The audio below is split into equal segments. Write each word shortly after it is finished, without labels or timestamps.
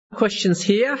questions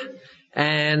here,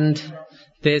 and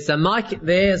there's a mic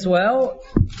there as well.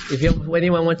 If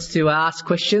anyone wants to ask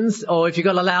questions, or if you've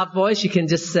got a loud voice, you can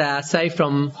just say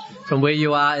from where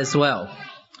you are as well.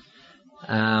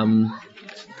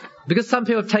 Because some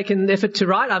people have taken effort to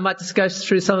write, I might just go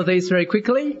through some of these very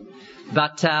quickly.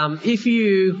 But if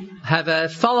you have a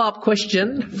follow-up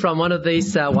question from one of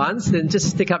these ones, then just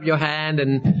stick up your hand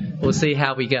and we'll see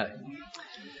how we go.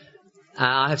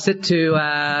 I have said to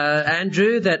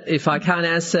Andrew that if I can't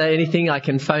answer anything, I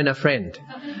can phone a friend.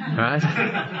 All right?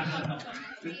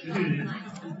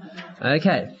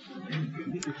 Okay.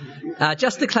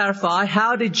 Just to clarify,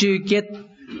 how did you get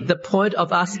the point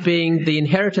of us being the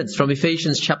inheritance from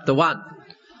Ephesians chapter 1?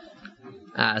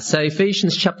 So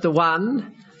Ephesians chapter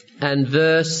 1 and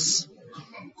verse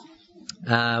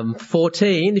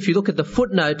 14, if you look at the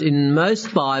footnote in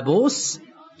most Bibles,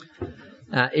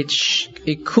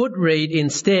 it could read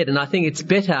instead, and I think it's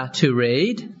better to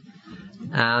read,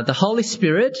 the Holy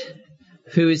Spirit,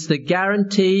 who is the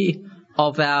guarantee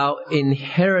of our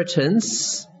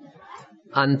inheritance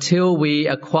until we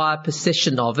acquire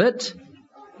possession of it.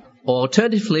 Or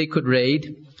alternatively, it could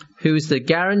read, who is the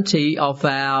guarantee of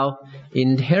our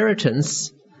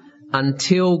inheritance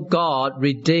until God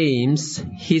redeems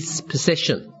his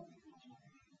possession.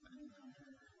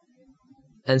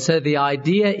 And so the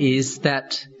idea is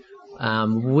that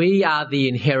we are the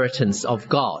inheritance of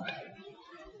God.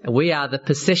 We are the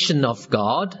possession of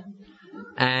God,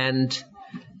 and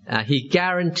he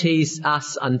guarantees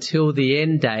us until the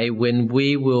end day when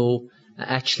we will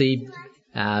actually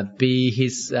be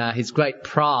his great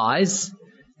prize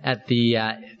at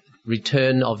the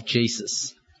return of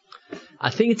Jesus. I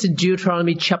think it's in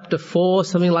Deuteronomy chapter 4,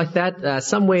 something like that.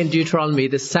 Somewhere in Deuteronomy,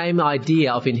 the same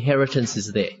idea of inheritance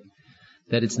is there.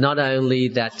 That it's not only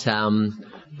that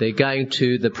they're going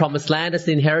to the promised land as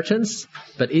the inheritance,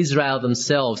 but Israel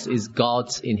themselves is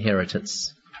God's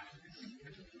inheritance.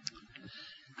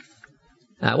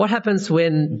 What happens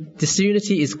when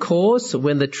disunity is caused,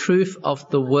 when the truth of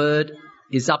the word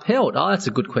is upheld? Oh, that's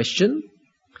a good question.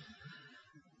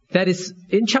 That is,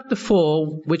 in chapter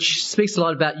 4, which speaks a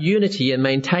lot about unity and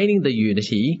maintaining the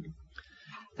unity,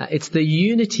 it's the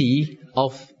unity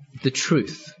of the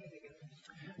truth.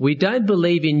 We don't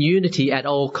believe in unity at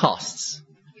all costs.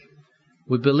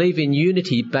 We believe in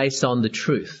unity based on the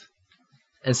truth.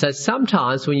 And so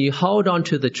sometimes when you hold on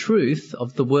to the truth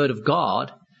of the Word of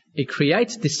God, it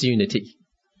creates disunity.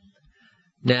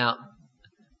 Now,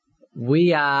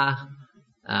 we are,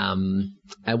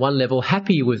 at one level,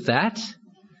 happy with that,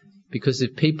 because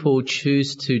if people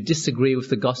choose to disagree with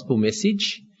the gospel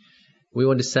message, we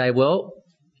want to say, well,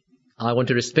 I want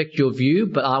to respect your view,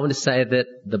 but I want to say that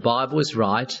the Bible is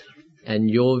right and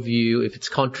your view, if it's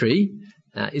contrary,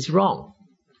 is wrong.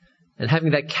 And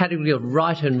having that category of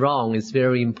right and wrong is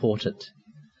very important.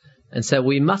 And so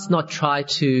we must not try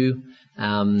to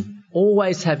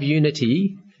always have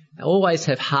unity, always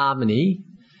have harmony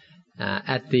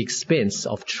at the expense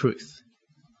of truth.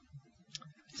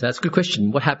 So that's a good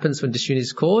question. What happens when disunity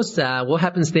is caused? What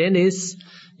happens then is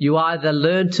you either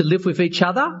learn to live with each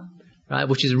other, right,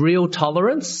 which is real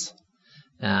tolerance,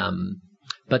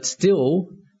 but still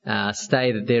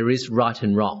say that there is right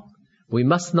and wrong. We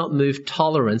must not move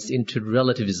tolerance into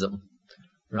relativism.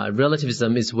 Right?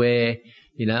 Relativism is where,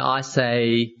 I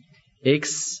say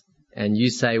X and you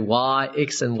say Y.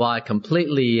 X and Y are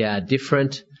completely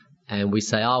different, and we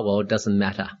say, oh, well, it doesn't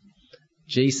matter.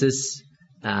 Jesus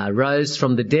rose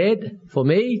from the dead for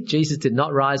me. Jesus did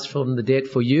not rise from the dead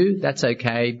for you. That's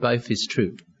okay. Both is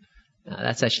true.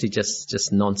 That's actually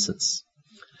just nonsense.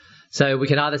 So we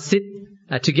can either sit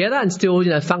together and still,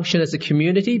 function as a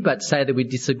community, but say that we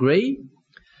disagree.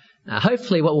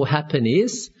 Hopefully what will happen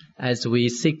is, as we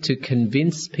seek to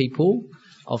convince people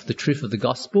of the truth of the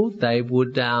gospel, they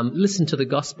would listen to the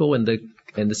gospel, and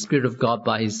the Spirit of God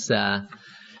by His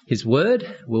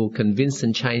word will convince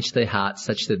and change their hearts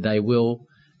such that they will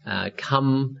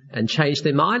come and change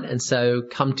their mind, and so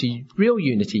come to real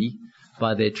unity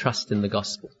by their trust in the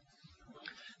gospel.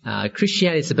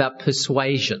 Christianity is about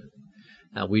persuasion.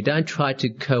 We don't try to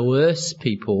coerce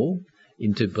people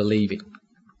into believing.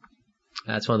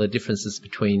 That's one of the differences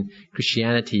between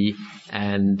Christianity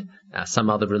and some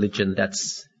other religion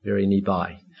that's very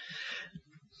nearby.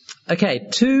 Okay,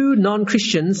 2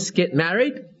 non-Christians get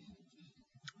married.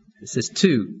 It says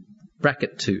 2,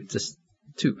 bracket 2, just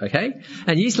 2, okay?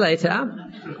 And years later,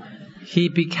 he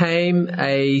became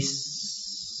a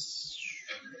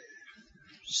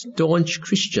staunch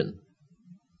Christian.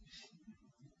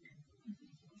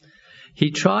 He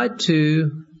tried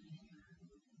to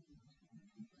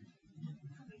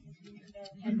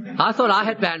I thought I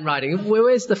had banned writing.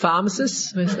 Where's the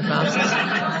pharmacist? Where's the pharmacist?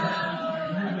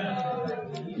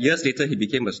 Years later, he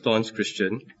became a staunch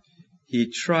Christian. He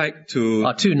tried to...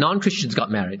 Oh, two non-Christians got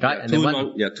married, right? Two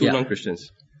non-Christians.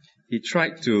 He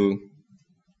tried to...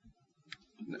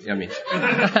 Yummy.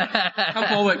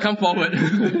 Come forward.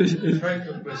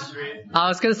 I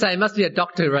was going to say, it must be a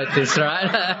doctor who wrote this, right?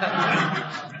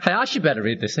 Hey, I should better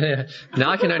read this.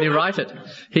 Now I can only write it.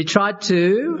 He tried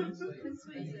to...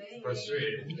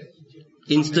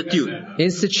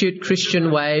 Institute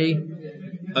Christian way.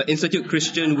 Institute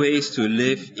Christian ways to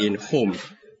live in home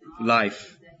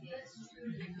life.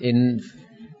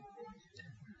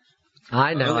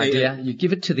 I know idea. You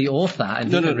give it to the author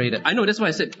and he can read it. I know, that's why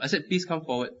I said, please come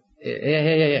forward.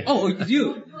 Yeah. Oh, it's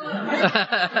you.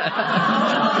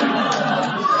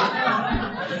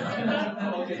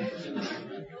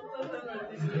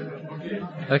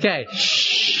 Okay.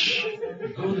 Shh.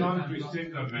 Two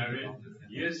non-Christians are married.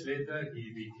 Years later,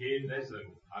 he became, as a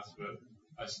husband,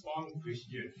 a staunch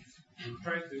Christian. He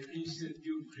tried to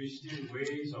institute Christian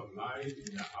ways of life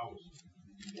in the house.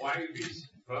 Wife is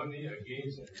firmly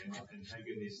against and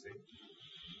antagonistic.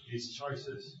 His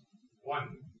choices: 1.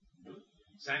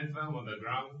 Stand firm on the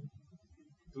ground.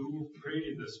 2. Pray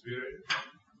in the Spirit.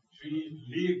 3.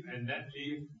 Live and let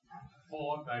live.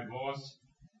 4. Divorce.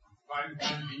 5.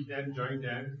 Don't beat them, join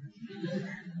them.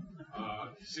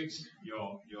 6.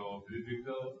 Your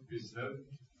biblical wisdom.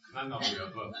 None of the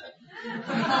above.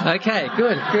 Okay,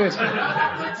 good.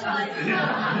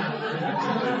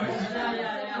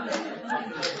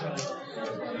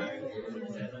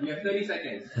 You have 30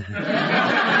 seconds.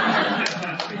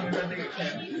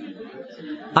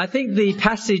 I think the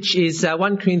passage is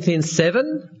 1 Corinthians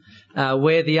 7,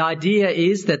 where the idea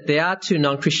is that there are two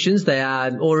non-Christians, they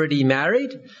are already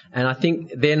married, and I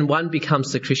think then one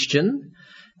becomes a Christian.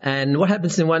 And what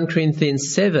happens in 1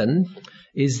 Corinthians 7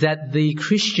 is that the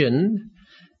Christian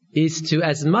is to,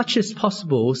 as much as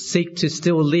possible, seek to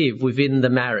still live within the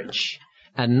marriage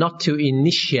and not to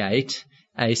initiate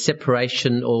a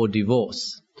separation or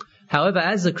divorce. However,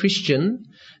 as a Christian,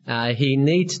 he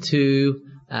needs to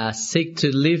seek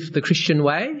to live the Christian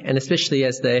way, and especially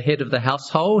as the head of the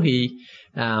household, he,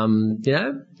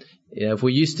 if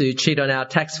we used to cheat on our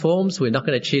tax forms, we're not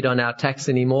going to cheat on our tax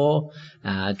anymore.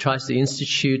 Tries to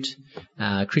institute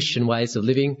Christian ways of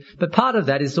living. But part of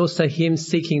that is also him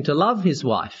seeking to love his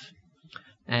wife.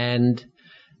 And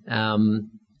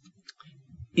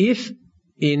if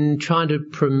in trying to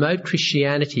promote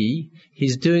Christianity,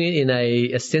 he's doing it in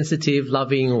a sensitive,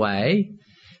 loving way,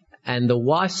 and the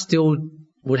wife still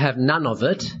would have none of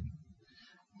it,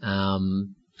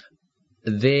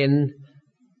 then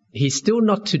he's still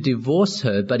not to divorce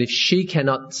her, but if she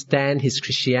cannot stand his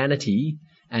Christianity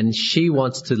and she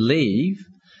wants to leave,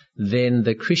 then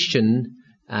the Christian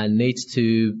needs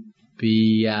to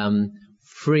be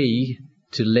free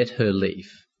to let her leave.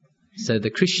 So the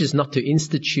Christian is not to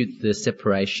institute the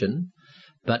separation,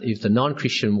 but if the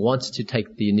non-Christian wants to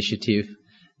take the initiative,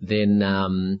 then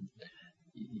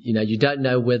you don't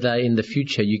know whether in the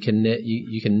future you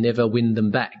can never win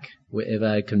them back,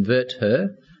 wherever convert her.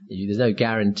 There's no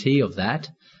guarantee of that,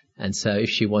 and so if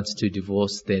she wants to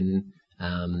divorce, then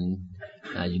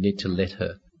you need to let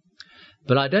her.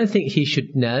 But I don't think he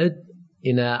should, in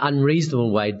an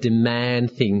unreasonable way,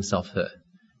 demand things of her.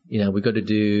 We've got to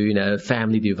do,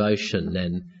 family devotion,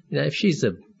 and if she's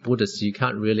a Buddhist, you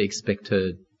can't really expect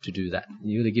her to do that.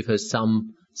 You got to give her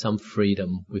some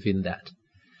freedom within that.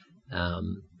 I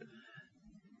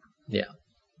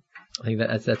think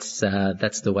that's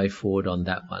the way forward on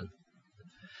that one.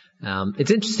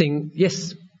 It's interesting,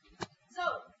 yes. So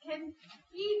can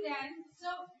he then,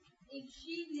 if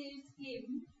she leaves him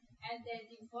and they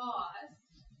divorce,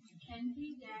 can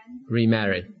he then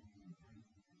remarry?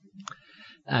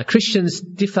 Christians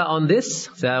differ on this,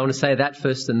 so I want to say that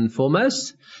first and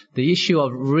foremost. The issue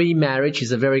of remarriage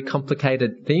is a very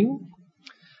complicated thing.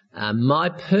 My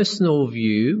personal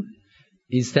view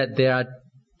is that there are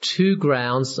two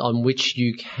grounds on which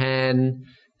you can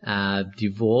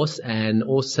divorce and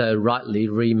also rightly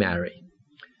remarry.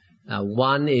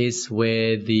 One is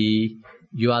where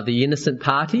you are the innocent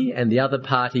party and the other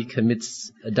party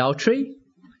commits adultery.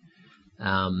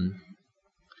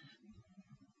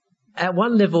 At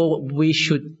one level, we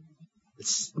should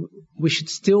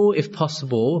still, if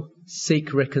possible,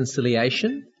 seek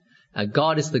reconciliation.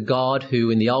 God is the God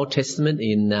who, in the Old Testament,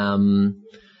 in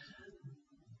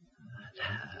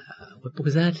what book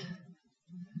is that?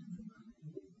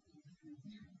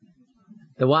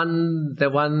 The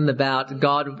one about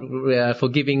God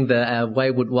forgiving the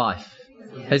wayward wife.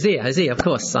 Hosea, of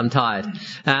course, I'm tired.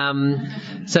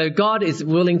 So God is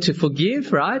willing to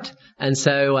forgive, right? And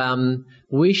so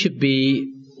we should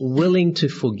be willing to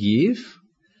forgive.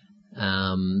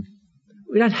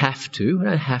 We don't have to,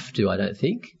 I don't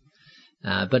think.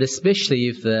 But especially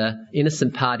if the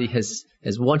innocent party has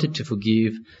wanted to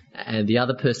forgive and the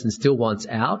other person still wants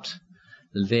out,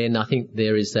 then I think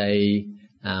there is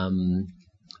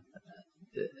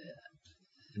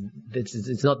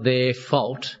it's not their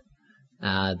fault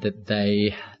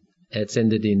that it's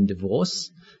ended in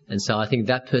divorce. And so I think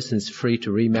that person is free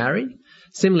to remarry.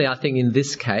 Similarly, I think in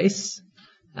this case,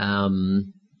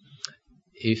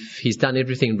 if he's done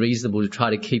everything reasonable to try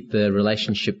to keep the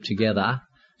relationship together,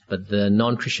 but the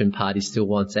non-Christian party still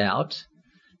wants out,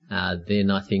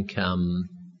 then I think,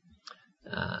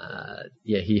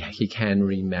 he can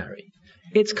remarry.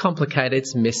 It's complicated,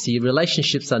 it's messy.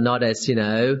 Relationships are not as,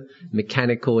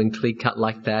 mechanical and clear-cut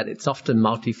like that. It's often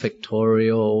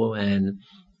multifactorial and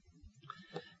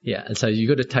so you've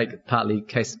got to take it partly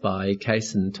case by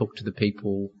case and talk to the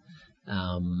people.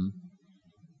 But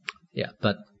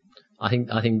I think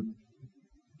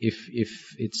if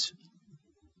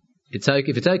it's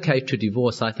okay to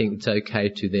divorce, I think it's okay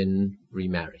to then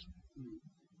remarry.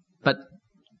 But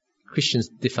Christians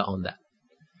differ on that.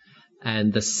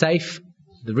 And the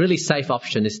really safe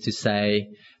option is to say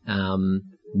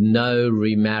no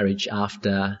remarriage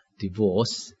after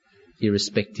divorce,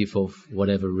 irrespective of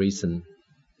whatever reason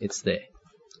it's there.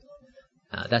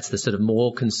 That's the sort of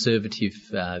more conservative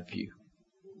view.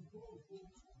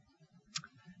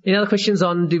 Any other questions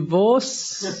on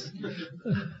divorce?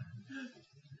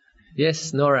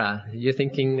 Yes, Nora, you're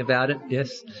thinking about it?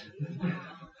 Yes.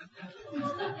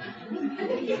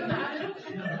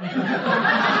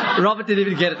 Robert didn't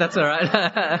even get it, that's all right. Actually,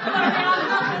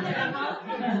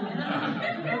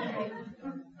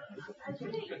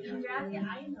 in reality,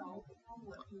 I know from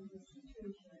working in this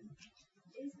situation,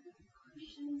 is the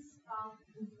Christian spouse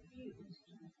confused?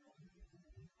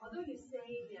 Although you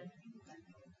say they are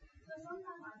fundamental. So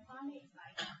sometimes I find it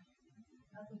like,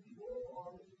 as a people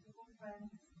or with people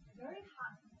friends, very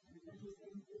hard to listen to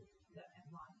the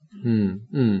advice.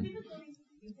 Typically,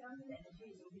 you tell me that the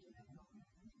case will be fundamental.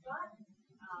 But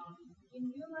in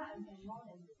real life, I can more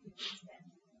than 50%.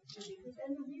 Because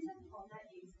then the reason for that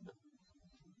is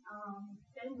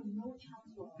then with no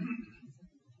chance for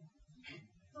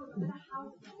so no matter how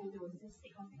the people they will just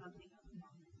stick on.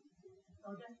 So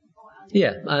that's all I'll do.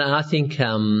 Yeah, and I think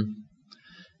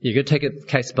you could take it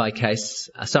case by case.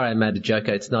 Sorry, I made a joke.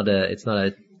 It's not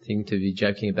a thing to be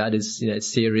joking about. It's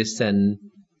it's serious and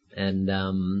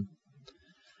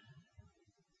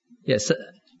yes,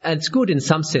 and it's good in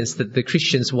some sense that the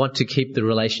Christians want to keep the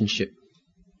relationship.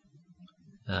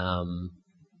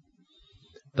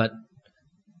 But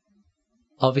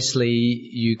obviously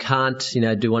you can't,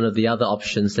 do one of the other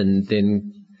options and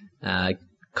then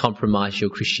compromise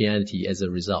your Christianity as a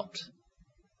result.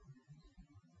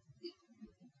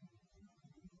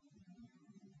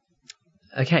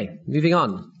 Okay, moving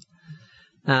on.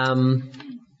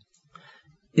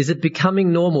 Is it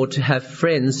becoming normal to have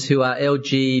friends who are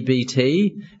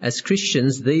LGBT? As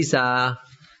Christians, these are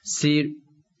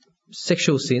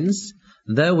sexual sins.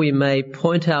 Though we may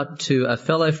point out to a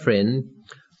fellow friend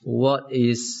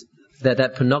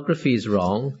that pornography is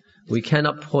wrong, we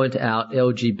cannot point out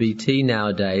LGBT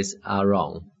nowadays are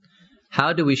wrong.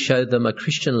 How do we show them a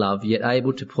Christian love, yet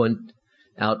able to point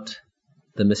out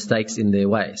the mistakes in their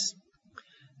ways?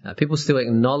 People still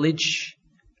acknowledge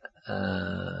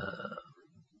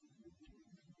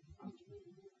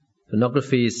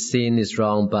pornography is sin, is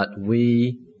wrong, but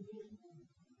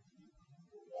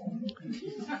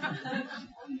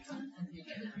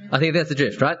I think that's the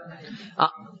drift, right?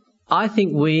 I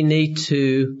think we need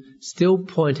to still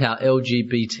point out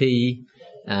LGBT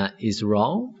is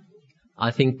wrong.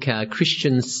 I think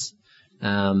Christians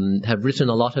have written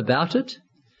a lot about it.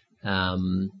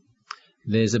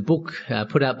 There's a book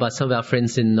put out by some of our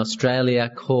friends in Australia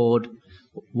called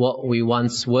What We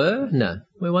Once Were. No,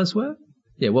 We Once Were?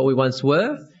 Yeah, What We Once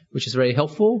Were, which is very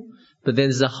helpful. But then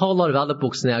there's a whole lot of other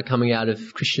books now coming out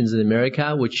of Christians in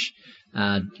America which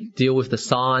deal with the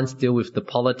science, deal with the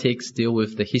politics, deal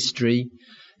with the history.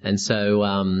 And so,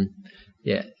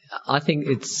 I think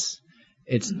it's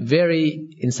very,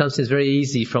 in some sense, very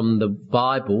easy from the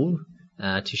Bible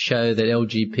to show that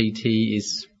LGBT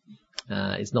is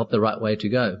not the right way to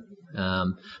go.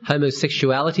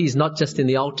 Homosexuality is not just in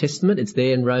the Old Testament, it's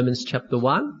there in Romans chapter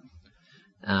 1.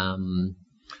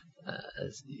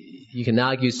 You can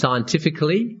argue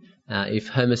scientifically, if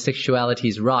homosexuality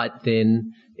is right,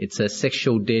 then it's a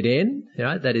sexual dead end,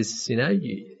 right? That is,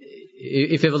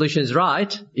 if evolution is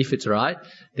right, if it's right,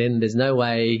 then there's no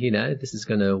way, this is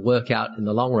going to work out in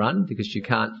the long run because you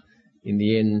can't, in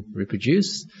the end,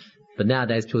 reproduce. But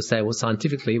nowadays people say, well,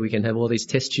 scientifically we can have all these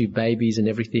test tube babies and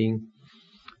everything.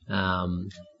 I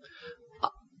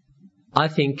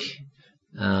think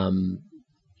in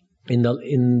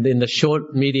the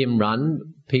short, medium run,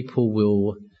 people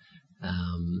will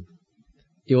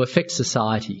it will affect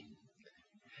society.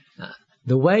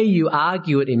 The way you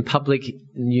argue it in public,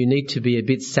 you need to be a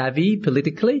bit savvy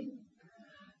politically.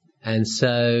 And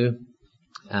so,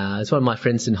 it's one of my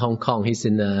friends in Hong Kong. He's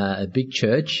in a big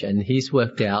church, and he's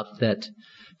worked out that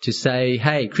to say,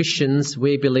 hey, Christians,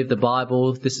 we believe the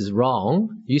Bible, this is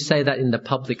wrong. You say that in the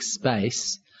public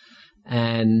space,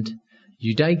 and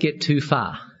you don't get too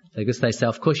far. Because they say,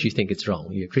 of course you think it's wrong,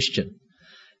 you're a Christian.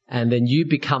 And then you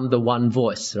become the one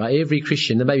voice, right? Every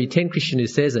Christian, there may be 10 Christians who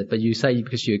says it, but you say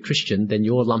because you're a Christian, then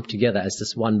you're all lumped together as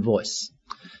this one voice.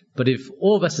 But if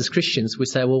all of us as Christians, we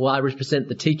say, well, I represent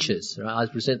the teachers, right? I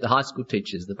represent the high school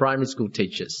teachers, the primary school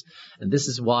teachers, and this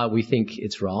is why we think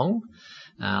it's wrong.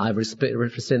 I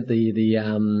represent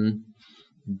the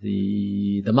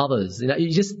mothers.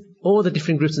 You just, all the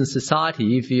different groups in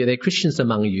society, if they're Christians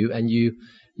among you and you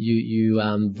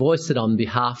voice it on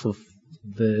behalf of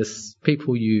the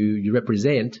people you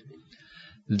represent,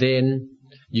 then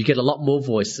you get a lot more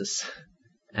voices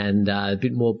and a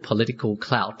bit more political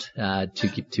clout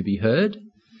to be heard.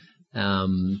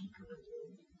 So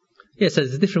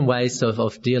there's different ways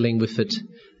of dealing with it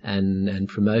and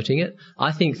promoting it.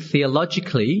 I think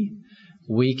theologically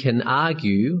we can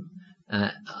argue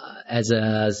as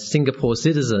a Singapore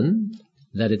citizen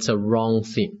that it's a wrong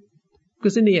thing.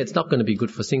 Because in the end, it's not going to be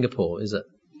good for Singapore, is it?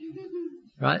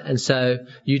 Right? And so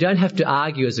you don't have to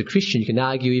argue as a Christian. You can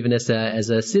argue even as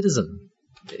a citizen.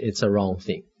 It's a wrong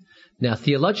thing. Now,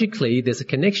 theologically, there's a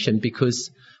connection because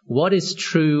what is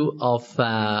true of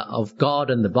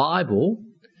God and the Bible,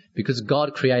 because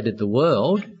God created the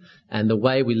world and the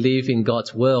way we live in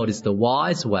God's world is the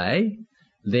wise way,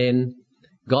 then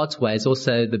God's way is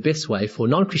also the best way for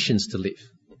non-Christians to live.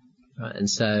 Right? And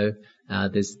so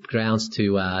there's grounds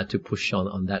to push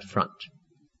on that front.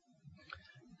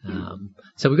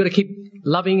 So we've got to keep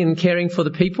loving and caring for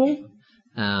the people,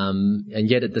 and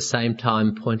yet at the same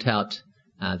time point out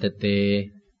that their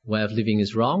way of living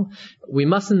is wrong. We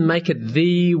mustn't make it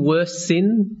the worst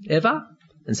sin ever,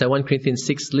 and so 1 Corinthians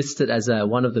 6 lists it as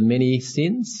one of the many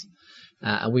sins.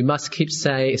 And we must keep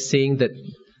seeing that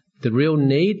the real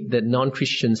need that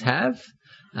non-Christians have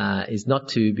is not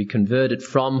to be converted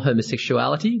from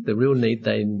homosexuality. The real need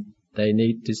they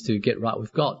need is to get right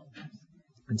with God.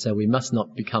 And so we must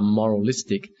not become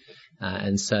moralistic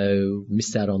and so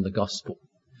miss out on the gospel.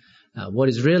 What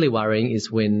is really worrying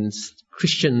is when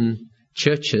Christian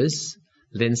churches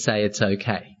then say it's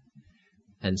okay.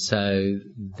 And so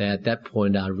they at that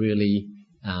point are really,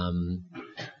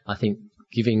 I think,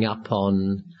 giving up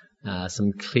on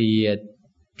some clear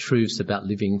truths about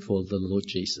living for the Lord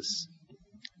Jesus.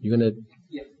 You're going to...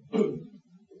 Yeah.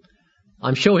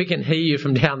 I'm sure we can hear you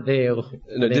from down there. No,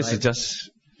 anyway. This is just...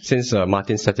 Since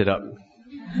Martin set it up.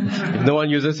 If no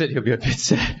one uses it, he'll be a bit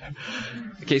sad.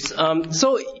 Okay,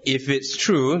 so if it's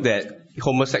true that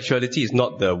homosexuality is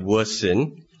not the worst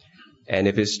sin, and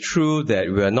if it's true that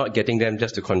we are not getting them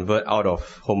just to convert out of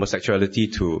homosexuality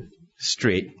to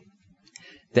straight,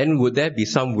 then would there be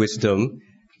some wisdom?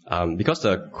 Because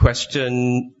the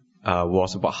question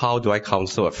was about how do I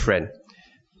counsel a friend?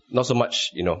 Not so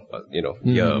much,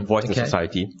 your voice in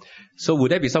society. So would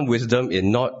there be some wisdom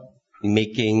in not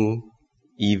making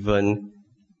even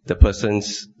the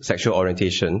person's sexual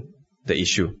orientation the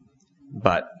issue,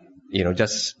 but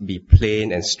just be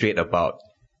plain and straight about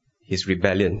his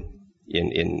rebellion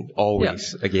in all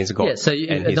ways against God. Yeah, so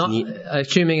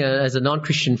assuming as a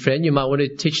non-Christian friend, you might want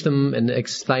to teach them and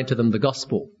explain to them the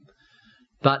gospel.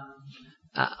 But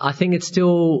I think it's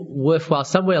still worthwhile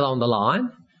somewhere along the line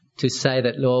to say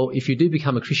that, well, if you do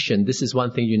become a Christian, this is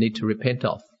one thing you need to repent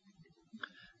of.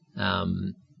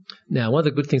 Now, one of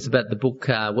the good things about the book,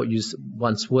 What You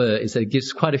Once Were, is that it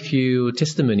gives quite a few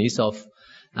testimonies of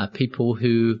people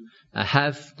who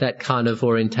have that kind of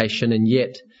orientation and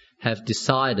yet have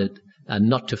decided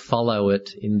not to follow it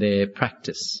in their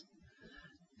practice.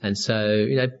 And so,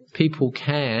 people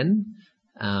can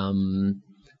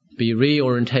be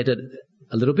reorientated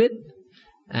a little bit,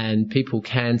 and people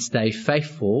can stay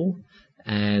faithful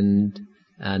and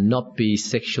not be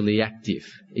sexually active,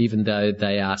 even though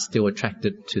they are still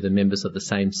attracted to the members of the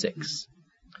same sex.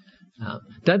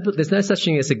 There's no such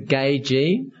thing as a gay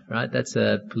gene, right? That's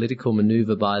a political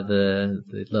maneuver by the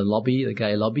lobby, the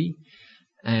gay lobby.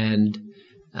 And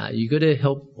you got to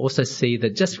help also see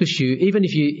that just because even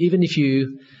if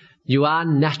you are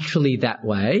naturally that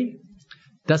way,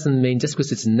 doesn't mean just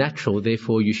because it's natural,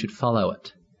 therefore you should follow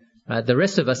it. Right? The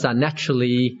rest of us are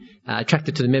naturally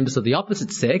attracted to the members of the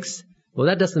opposite sex. Well,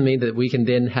 that doesn't mean that we can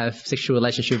then have sexual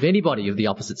relationship with anybody of the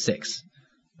opposite sex.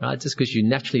 Right? Just because you're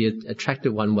naturally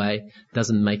attracted one way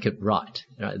doesn't make it right.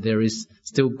 Right? There is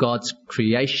still God's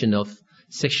creation of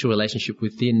sexual relationship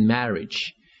within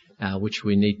marriage, which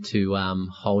we need to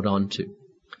hold on to.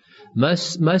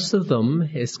 Most of them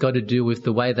has got to do with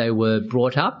the way they were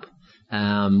brought up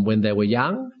when they were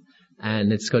young,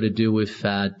 and it's got to do with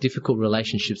difficult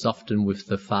relationships, often with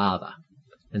the father.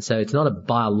 And so it's not a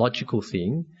biological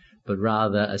thing, but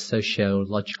rather a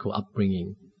sociological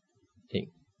upbringing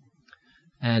thing.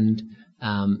 And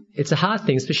it's a hard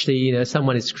thing, especially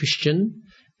someone is Christian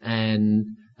and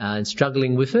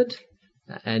struggling with it.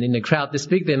 And in a crowd this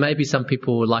big, there may be some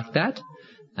people like that.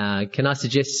 Can I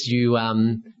suggest you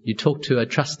talk to a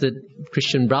trusted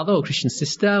Christian brother or Christian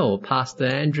sister or Pastor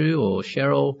Andrew or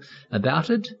Cheryl about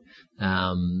it?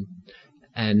 And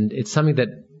it's something that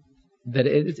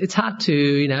it's hard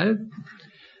to,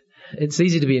 it's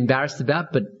easy to be embarrassed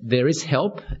about, but there is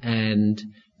help, and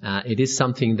it is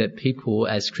something that people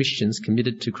as Christians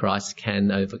committed to Christ can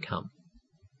overcome.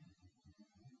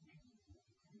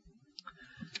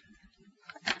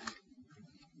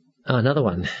 Another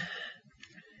one.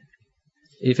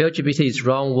 If LGBT is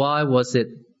wrong, why was it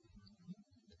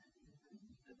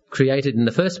created in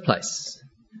the first place?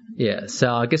 Yeah,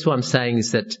 so I guess what I'm saying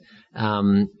is that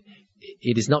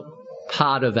it is not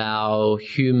part of our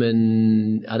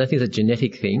human, I don't think it's a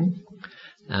genetic thing.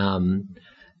 And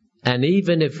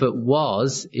even if it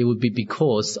was, it would be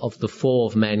because of the fall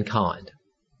of mankind.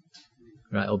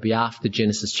 Right? It will be after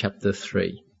Genesis chapter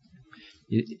 3.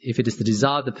 If it is the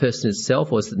desire of the person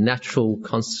itself, or is it natural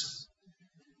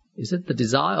is it the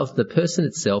desire of the person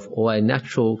itself or a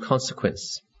natural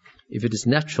consequence? If it is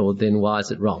natural, then why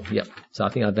is it wrong? Yep. So I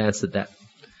think I've answered that.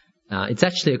 It's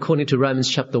actually, according to Romans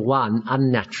chapter 1,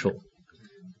 unnatural.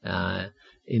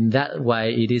 In that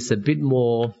way, it is a bit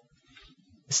more,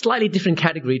 slightly different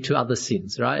category to other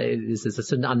sins, right? There's a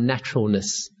certain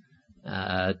unnaturalness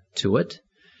to it.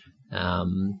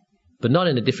 But not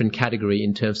in a different category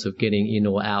in terms of getting in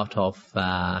or out of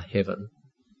heaven.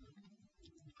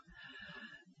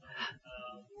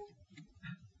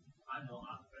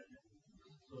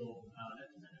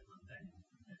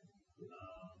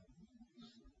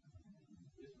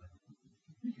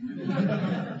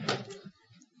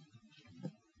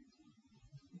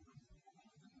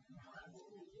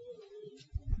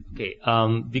 Okay,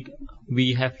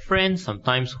 we have friends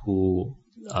sometimes who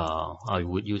I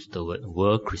would use the word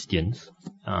were Christians,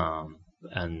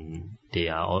 and they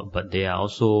are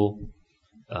also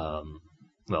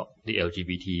the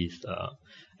LGBTs,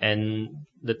 and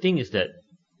the thing is that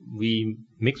we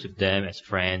mix with them as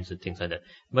friends and things like that.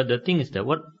 But the thing is that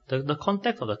the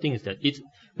context of the thing is that it's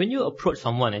when you approach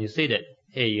someone and you say that,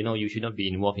 hey, you should not be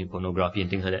involved in pornography and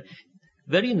things like that,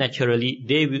 very naturally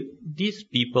these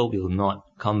people will not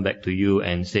come back to you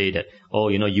and say that, oh,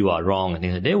 you are wrong and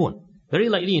things like that. They won't. Very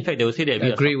likely, in fact, they will say that I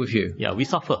agree with you. Yeah, we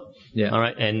suffer. Yeah. All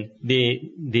right, and they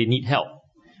need help.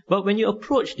 But when you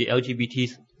approach the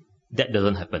LGBTs, that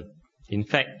doesn't happen. In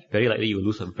fact, very likely you will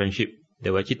lose a friendship. They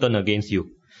will actually turn against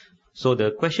you. So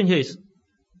the question here is,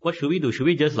 what should we do? Should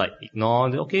we just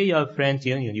ignore? Okay, you are friends.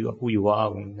 You are who you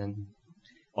are,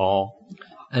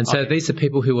 so these are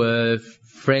people who were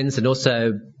friends and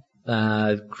also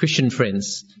Christian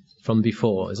friends from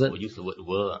before, is it? I would use the word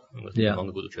were. Yeah. Long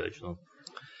to go to church. No?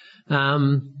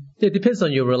 It depends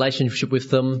on your relationship with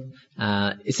them.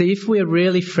 See, if we're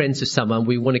really friends with someone,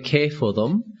 we want to care for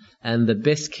them, and the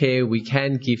best care we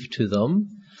can give to them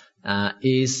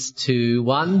is to,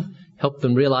 one, help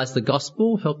them realize the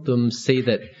gospel, help them see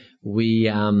that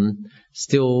we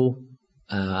still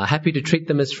are happy to treat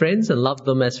them as friends and love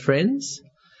them as friends.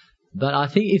 But I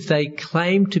think if they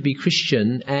claim to be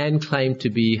Christian and claim to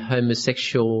be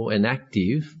homosexual and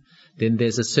active, then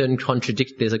there's a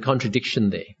contradiction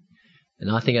there. And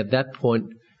I think at that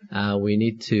point, we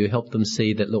need to help them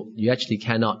see that, look, you actually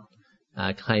cannot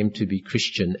claim to be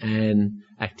Christian and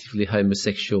actively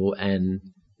homosexual, and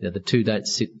the two don't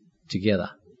sit together.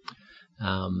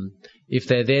 If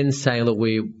they're then saying, look,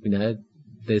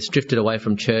 they're drifted away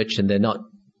from church and they're not,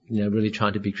 really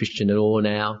trying to be Christian at all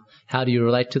now, how do you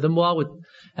relate to them? Well, I would,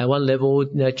 at one level,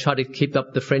 try to keep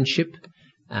up the friendship,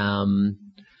 but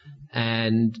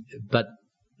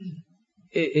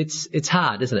it's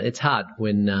hard, isn't it? It's hard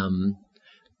when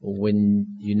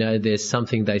there's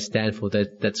something they stand for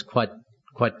that's quite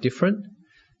different.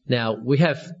 Now, we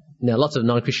have now lots of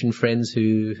non-Christian friends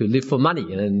who live for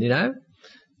money, and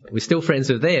we're still friends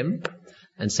with them.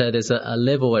 And so there's a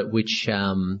level at which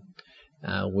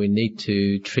we need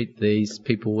to treat these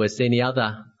people as any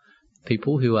other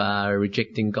people who are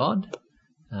rejecting God,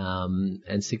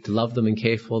 and seek to love them and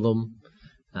care for them.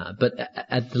 But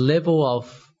at the level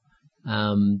of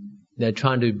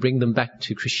trying to bring them back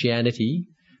to Christianity,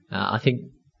 I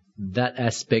think that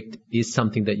aspect is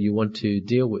something that you want to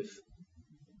deal with.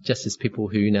 Just as people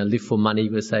who live for money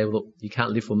will say, well, look, you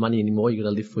can't live for money anymore, you've got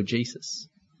to live for Jesus.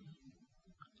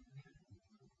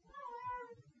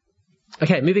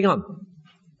 Okay, moving on.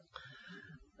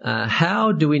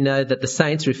 How do we know that the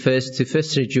saints refers to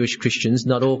first-century Jewish Christians,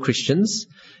 not all Christians?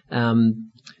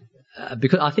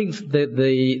 Because I think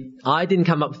I didn't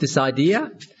come up with this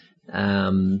idea.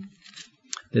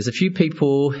 There's a few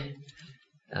people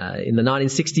in the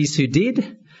 1960s who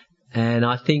did, and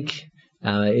I think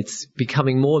it's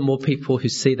becoming more and more people who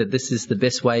see that this is the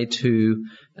best way to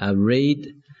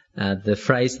read the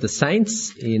phrase the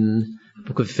saints in the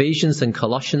book of Ephesians and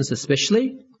Colossians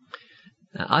especially.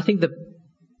 I think the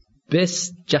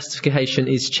best justification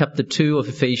is chapter 2 of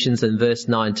Ephesians and verse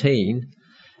 19.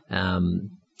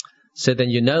 So then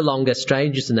you're no longer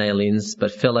strangers and aliens,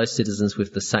 but fellow citizens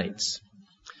with the saints.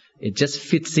 It just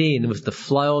fits in with the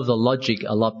flow of the logic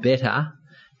a lot better,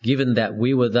 given that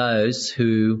we were those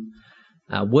who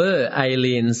were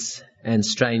aliens and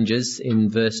strangers in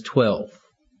verse 12,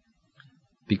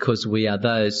 because we are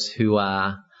those who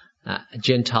are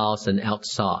Gentiles and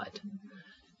outside.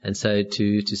 And so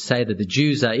to say that the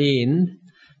Jews are in,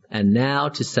 and now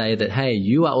to say that, hey,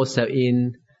 you are also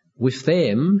in with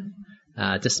them,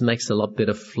 just makes a lot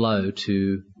better flow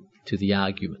to the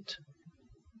argument.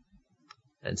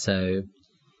 And so,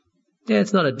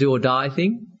 it's not a do or die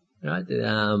thing, right?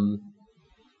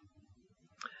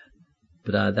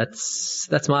 But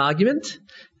that's my argument.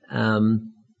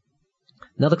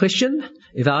 Another question: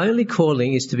 if our only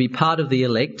calling is to be part of the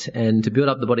elect and to build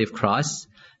up the body of Christ,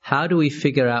 how do we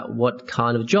figure out what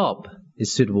kind of job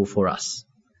is suitable for us?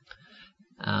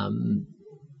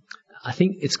 I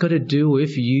think it's got to do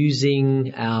with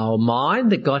using our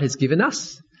mind that God has given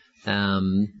us.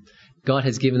 God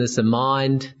has given us a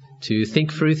mind to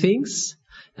think through things.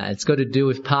 It's got to do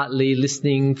with partly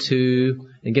listening to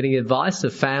and getting advice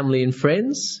of family and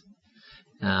friends.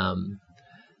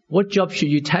 What job should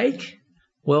you take?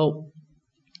 Well,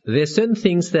 there are certain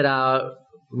things that are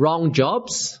wrong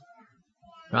jobs,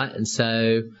 right? And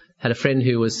so had a friend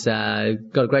who was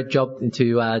got a great job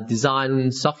into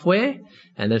design software,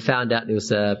 and then found out it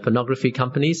was a pornography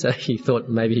company, so he thought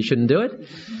maybe he shouldn't do it.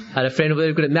 Had a friend who was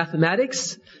very good at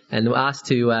mathematics and asked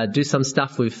to do some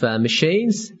stuff with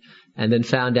machines, and then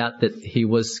found out that he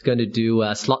was going to do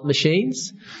slot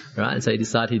machines, right? And so he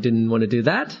decided he didn't want to do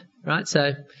that, right?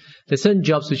 So there's certain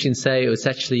jobs which you can say it was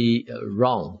actually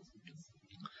wrong.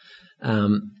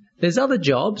 There's other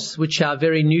jobs which are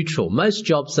very neutral. Most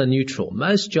jobs are neutral.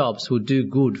 Most jobs will do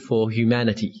good for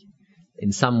humanity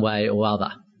in some way or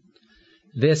other.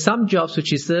 There are some jobs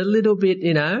which is a little bit,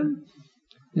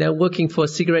 working for a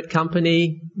cigarette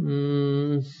company,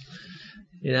 so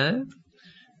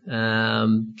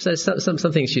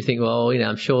some things you think, well,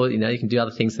 I'm sure, you can do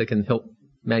other things that can help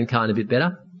mankind a bit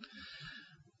better.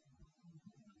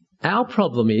 Our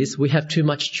problem is we have too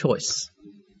much choice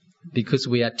because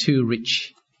we are too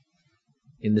rich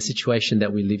in the situation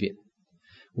that we live in.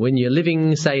 When you're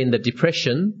living, say, in the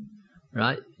Depression,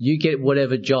 right, you get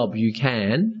whatever job you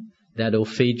can that'll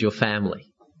feed your family.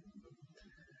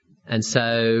 And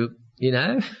so,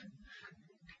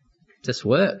 just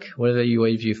work, wherever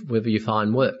you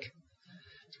find work.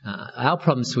 Our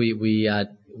problem is we are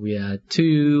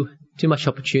too much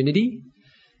opportunity.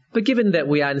 But given that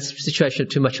we are in a situation of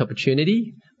too much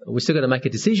opportunity, we're still got to make a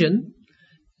decision.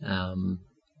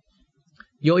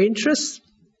 Your interests,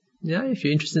 if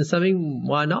you're interested in something,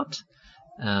 why not?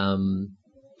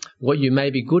 What you may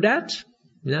be good at,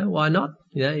 why not?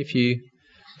 If you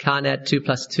can't add 2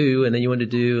 + 2 and then you want to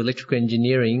do electrical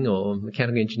engineering or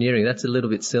mechanical engineering, that's a little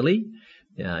bit silly.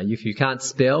 If you can't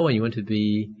spell and you want to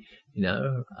be,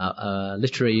 a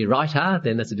literary writer,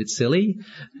 then that's a bit silly.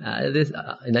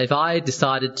 If I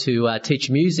decided to teach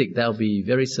music, that would be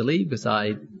very silly because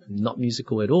I'm not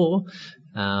musical at all.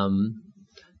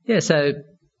 So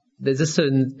there's a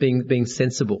certain being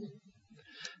sensible.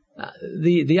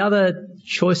 The other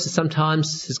choices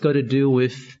sometimes has got to do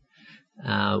with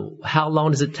how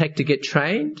long does it take to get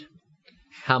trained?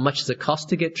 How much does it cost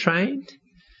to get trained?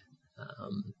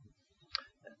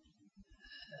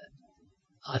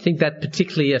 I think that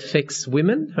particularly affects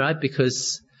women, right?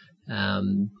 Because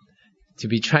to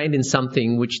be trained in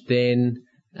something which then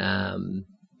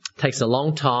takes a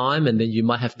long time, and then you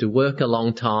might have to work a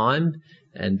long time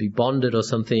and be bonded or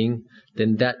something,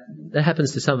 then that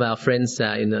happens to some of our friends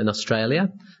in Australia.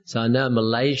 So I know a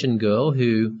Malaysian girl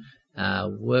who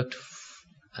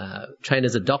trained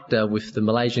as a doctor with the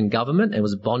Malaysian government and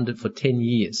was bonded for 10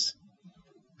 years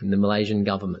in the Malaysian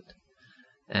government.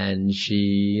 And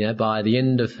she, by the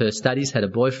end of her studies, had a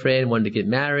boyfriend, wanted to get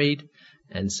married.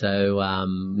 And so,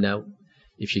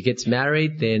 if she gets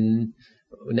married, then,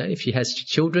 if she has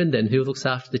children, then who looks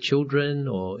after the children?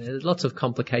 Or lots of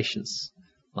complications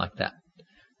like that.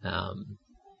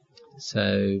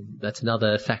 So that's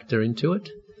another factor into it.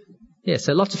 Yeah,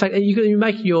 so lots of factors. You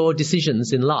make your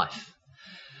decisions in life.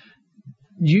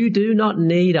 You do not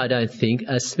need, I don't think,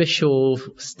 a special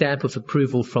stamp of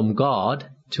approval from God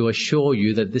to assure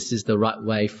you that this is the right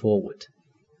way forward.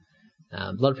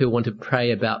 A lot of people want to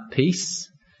pray about peace.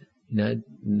 And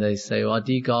they say, "Oh,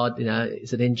 dear God,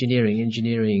 is it engineering?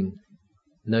 Engineering,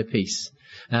 no peace."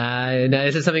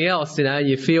 Is it something else?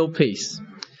 You feel peace.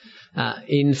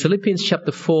 In Philippians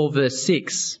chapter 4, verse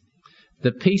 6,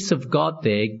 the peace of God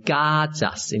there guards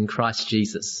us in Christ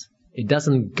Jesus. It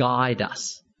doesn't guide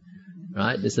us,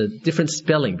 right? There's a different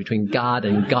spelling between guard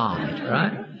and guide,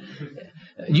 right?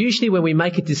 Usually when we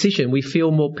make a decision, we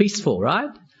feel more peaceful, right?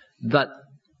 But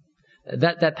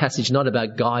that passage is not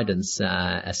about guidance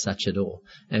as such at all.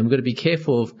 And we've got to be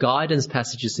careful of guidance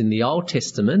passages in the Old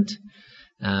Testament,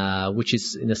 which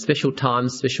is in a special time,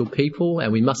 special people,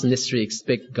 and we mustn't necessarily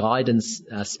expect guidance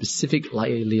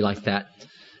specifically like that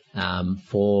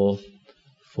for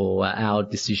our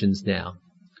decisions now.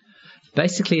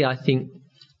 Basically, I think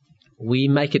we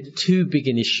make it too big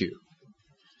an issue,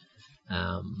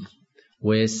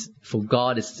 whereas for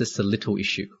God it's just a little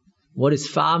issue. What is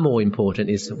far more important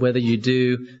is whether you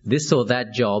do this or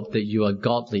that job, that you are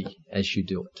godly as you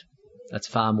do it. That's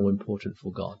far more important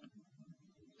for God.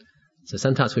 So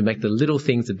sometimes we make the little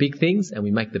things the big things, and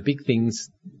we make the big things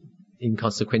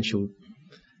inconsequential.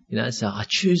 So I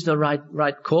choose the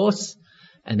right course,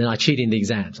 and then I cheat in the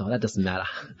exams. Oh, that doesn't matter,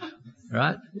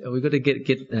 right? We've got to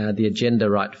get the agenda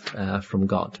right from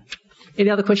God. Any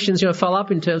other questions you want to follow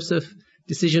up in terms of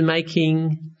decision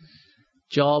making,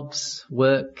 jobs,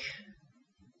 work?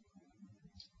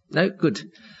 No? Good.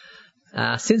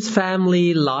 Since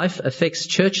family life affects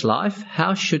church life,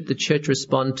 how should the church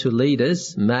respond to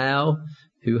leaders, male,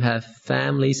 who have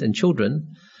families and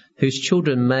children, whose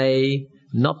children may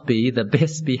not be the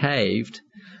best behaved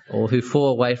or who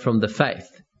fall away from the faith?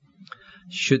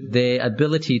 Should their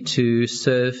ability to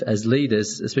serve as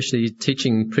leaders, especially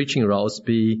teaching, preaching roles,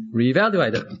 be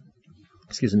reevaluated?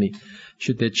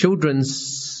 Should their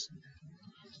children's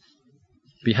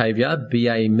behaviour be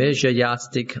a measure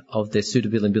yardstick of their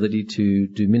suitable ability to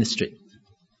do ministry?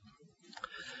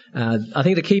 I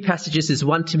think the key passages is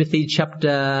 1 Timothy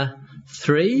chapter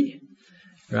 3,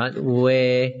 right,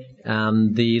 where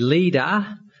the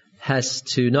leader has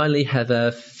to not only have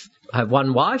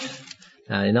one wife,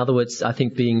 in other words, I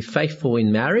think being faithful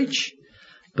in marriage,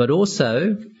 but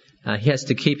also he has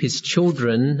to keep his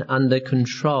children under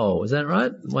control. Is that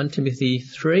right? 1 Timothy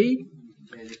 3.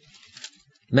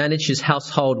 Manage his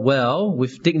household well,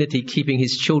 with dignity keeping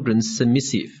his children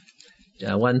submissive.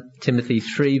 1 Timothy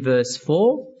 3 verse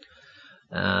 4.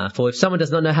 For if someone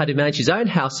does not know how to manage his own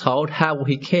household, how will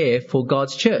he care for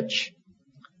God's church?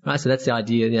 Right, so that's the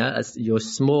idea. As your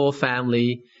small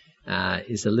family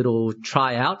is a little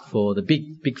tryout for the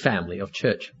big family of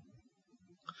church.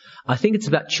 I think it's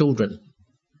about children.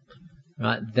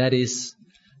 Right, that is,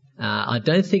 I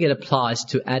don't think it applies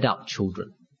to adult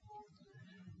children.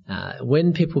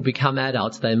 When people become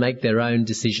adults, they make their own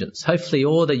decisions. Hopefully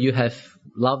all that you have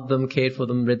loved them, cared for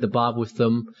them, read the Bible with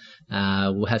them,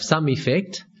 will have some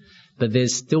effect, but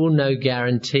there's still no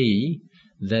guarantee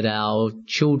that our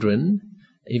children,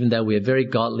 even though we are very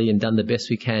godly and done the best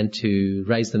we can to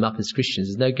raise them up as Christians,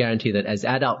 there's no guarantee that as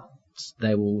adults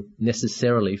they will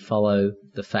necessarily follow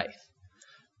the faith.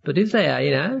 But if they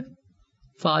are,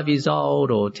 5 years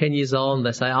old or 10 years old, and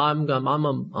they say, I'm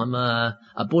a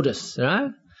Buddhist,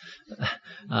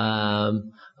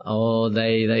 or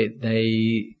they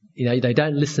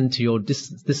don't listen to your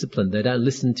discipline, they don't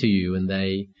listen to you, and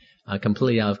they are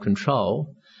completely out of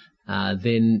control,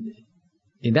 then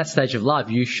in that stage of life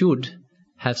you should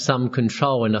have some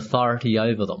control and authority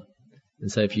over them.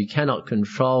 And so if you cannot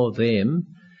control them,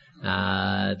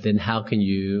 then how can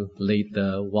you lead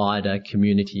the wider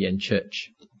community and church?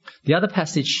 The other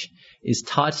passage is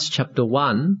Titus chapter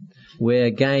 1, where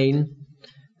again,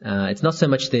 it's not so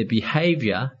much their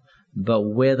behaviour, but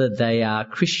whether they are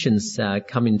Christians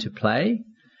come into play.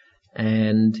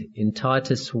 And in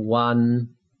Titus 1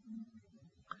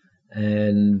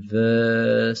 and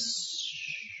verse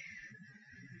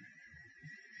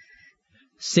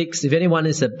 6, if anyone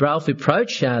is above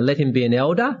reproach, let him be an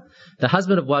elder, the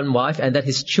husband of one wife, and that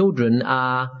his children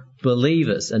are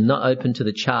believers and not open to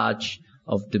the charge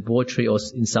of debauchery or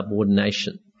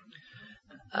insubordination.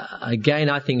 Again,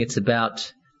 I think it's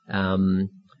about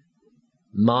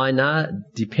minor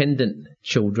dependent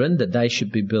children, that they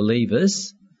should be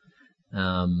believers,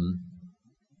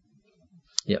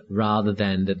 rather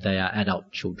than that they are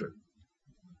adult children.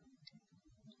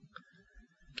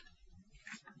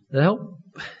 Does that help?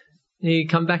 You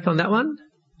come back on that one?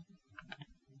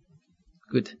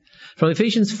 Good. From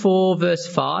Ephesians 4 verse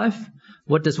 5,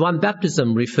 what does one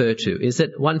baptism refer to? Is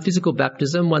it one physical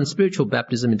baptism, one spiritual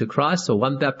baptism into Christ, or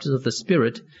one baptism of the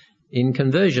Spirit in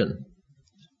conversion?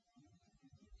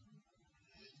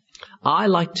 I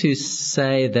like to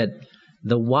say that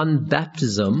the one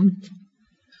baptism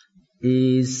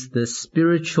is the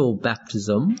spiritual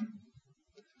baptism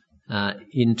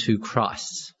into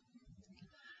Christ.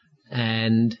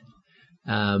 And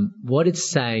what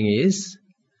it's saying is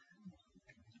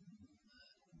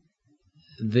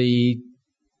the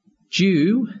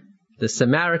Jew, the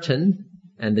Samaritan,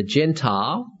 and the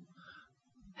Gentile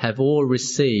have all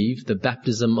received the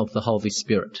baptism of the Holy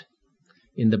Spirit.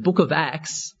 In the book of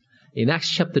Acts, in Acts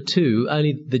chapter 2,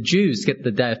 only the Jews get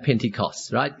the day of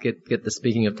Pentecost, right? Get the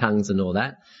speaking of tongues and all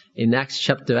that. In Acts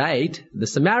chapter 8, the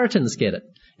Samaritans get it.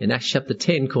 In Acts chapter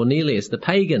 10, Cornelius, the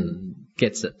pagan,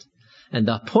 gets it. And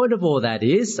the point of all that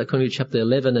is, according to chapter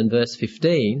 11 and verse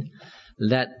 15,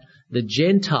 that the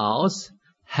Gentiles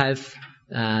have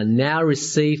now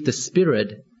received the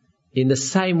Spirit in the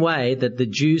same way that the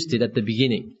Jews did at the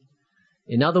beginning.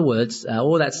 In other words,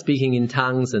 all that speaking in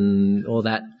tongues and all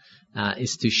that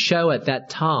is to show at that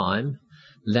time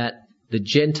that the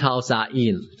Gentiles are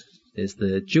in. There's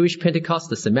the Jewish Pentecost,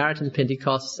 the Samaritan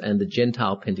Pentecost, and the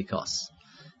Gentile Pentecost.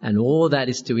 And all that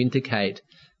is to indicate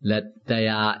that they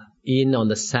are in on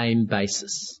the same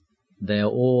basis. They're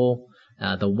all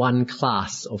the one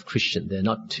class of Christian. They're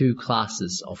not two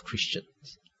classes of Christians.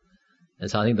 And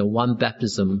so I think the one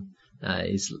baptism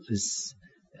is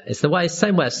it's the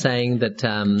same way of saying that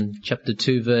chapter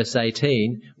 2 verse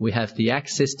 18, we have the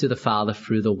access to the Father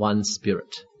through the one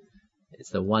Spirit.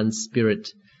 It's the one Spirit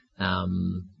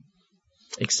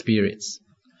experience.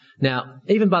 Now,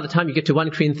 even by the time you get to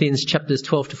 1 Corinthians chapters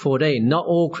 12 to 14, not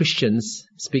all Christians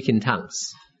speak in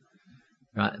tongues.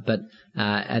 Right? But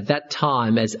at that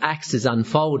time, as Acts is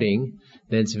unfolding,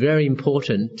 then it's very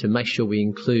important to make sure we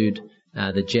include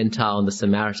the Gentile and the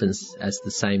Samaritans as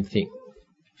the same thing.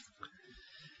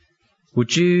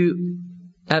 Would you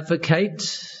advocate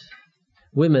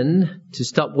women to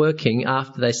stop working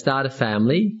after they start a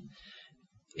family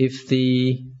if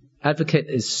the advocate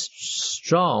is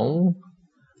strong?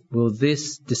 Will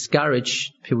this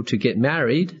discourage people to get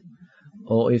married,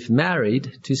 or if married,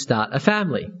 to start a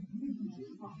family?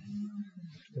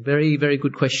 A very, very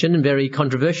good question, and very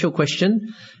controversial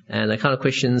question, and the kind of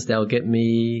questions that will get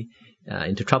me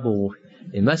into trouble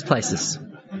in most places.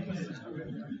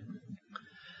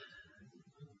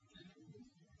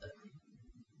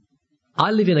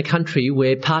 I live in a country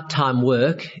where part-time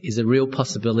work is a real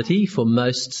possibility for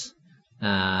most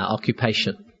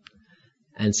occupation.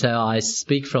 And so I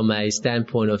speak from a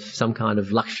standpoint of some kind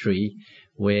of luxury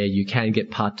where you can get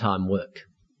part-time work.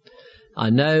 I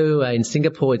know in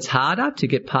Singapore it's harder to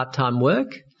get part-time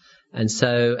work. And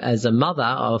so as a mother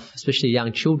of especially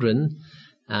young children,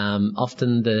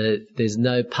 often there's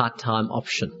no part-time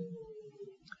option,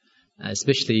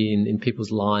 especially in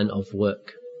people's line of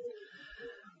work.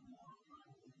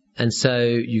 And so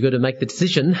you've got to make the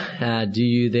decision, do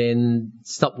you then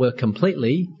stop work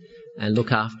completely and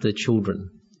look after children?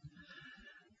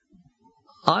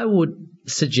 I would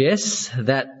suggest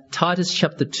that Titus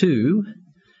chapter 2,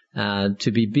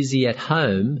 to be busy at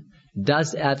home,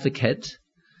 does advocate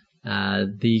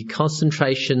the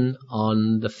concentration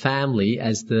on the family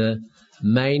as the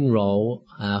main role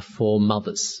for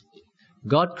mothers.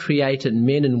 God created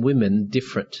men and women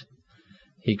different.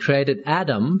 He created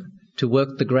Adam to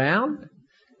work the ground,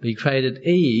 but He created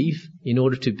Eve in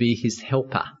order to be his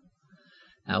helper.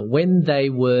 When they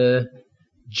were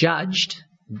judged,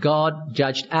 God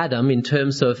judged Adam in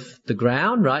terms of the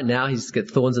ground. Right now he's got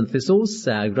thorns and thistles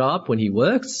grow up when he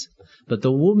works. But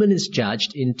the woman is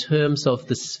judged in terms of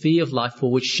the sphere of life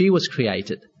for which she was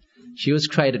created. She was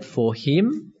created for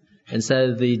him. And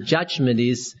so the judgment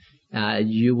is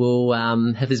you will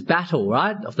have this battle,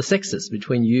 right, of the sexes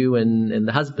between you and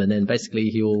the husband. And basically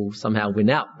he will somehow win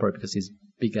out, probably because he's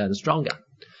bigger and stronger.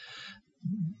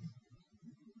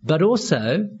 But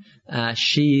also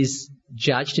she's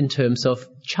judged in terms of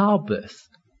childbirth.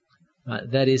 Right?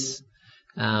 That is,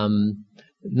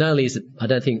 not only is it, I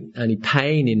don't think, only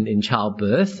pain in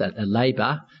childbirth, at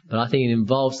labour, but I think it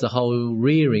involves the whole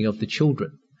rearing of the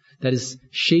children. That is,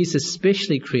 she's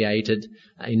especially created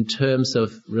in terms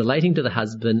of relating to the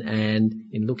husband and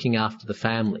in looking after the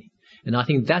family. And I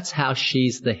think that's how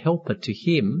she's the helper to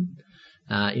him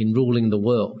in ruling the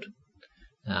world.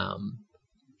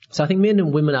 So I think men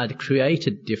and women are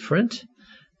created different,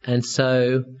 and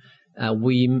so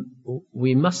we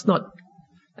must not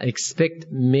expect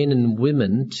men and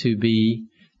women to be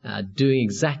doing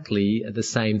exactly the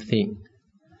same thing.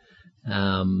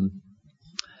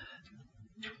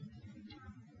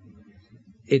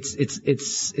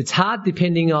 It's hard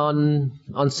depending on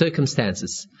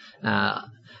circumstances.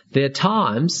 There are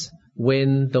times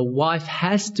when the wife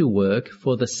has to work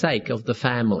for the sake of the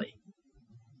family.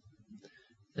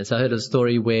 And so I heard a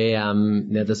story where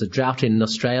there's a drought in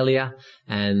Australia,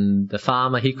 and the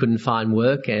farmer, he couldn't find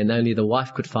work, and only the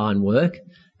wife could find work.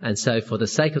 And so for the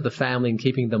sake of the family and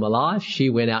keeping them alive, she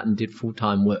went out and did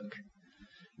full-time work.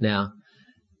 Now,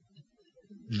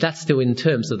 that's still in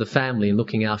terms of the family and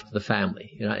looking after the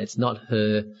family. It's not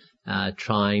her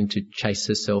trying to chase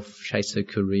herself, chase her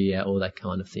career, all that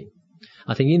kind of thing.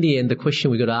 I think in the end, the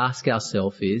question we've got to ask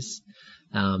ourselves is,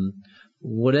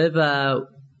 whatever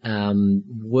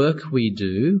work we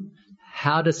do,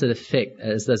 how does it affect,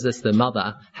 as the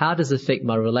mother, how does it affect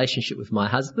my relationship with my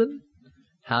husband?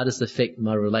 How does it affect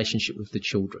my relationship with the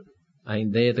children? I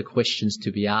mean, they're the questions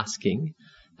to be asking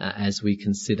as we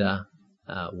consider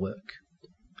work.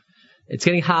 It's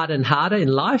getting harder and harder in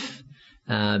life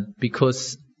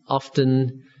because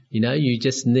often, you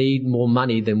just need more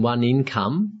money than one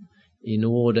income in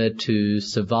order to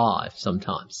survive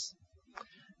sometimes.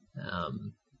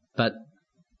 But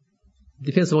it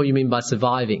depends on what you mean by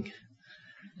surviving.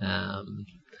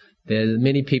 There are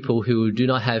many people who do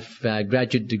not have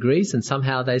graduate degrees and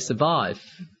somehow they survive,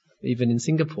 even in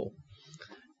Singapore.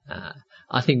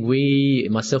 I think we,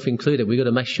 myself included, we've got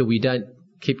to make sure we don't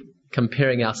keep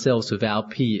comparing ourselves with our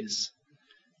peers,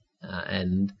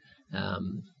 and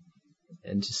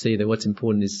to see that what's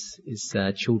important is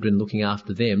children, looking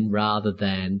after them, rather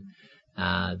than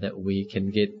that we can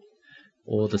get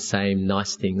all the same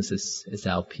nice things as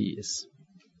our peers.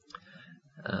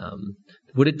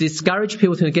 Would it discourage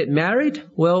people to get married?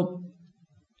 Well,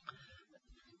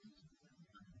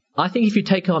 I think if you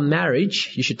take on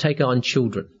marriage, you should take on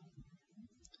children.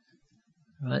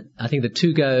 Right? I think the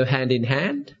two go hand in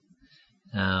hand.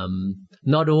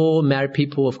 Not all married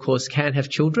people, of course, can have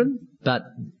children, but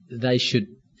they should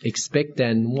expect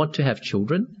and want to have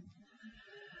children.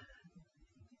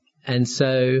 And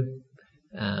so,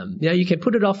 you can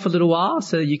put it off for a little while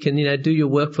so you can, do your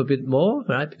work for a bit more,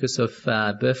 right, because of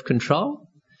birth control.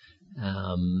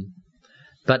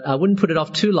 But I wouldn't put it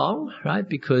off too long, right,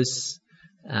 because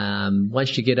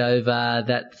once you get over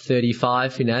that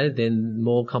 35, then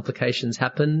more complications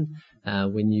happen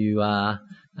when you are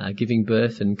giving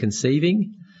birth and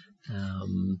conceiving.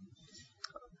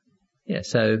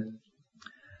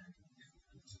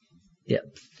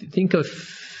 Think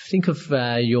of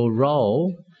your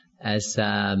role as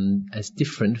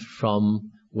different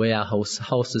from where our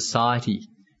whole society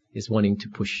is wanting to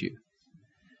push you.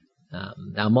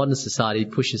 Our modern society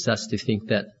pushes us to think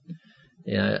that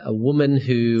a woman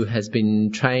who has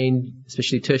been trained,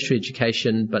 especially tertiary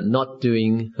education, but not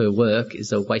doing her work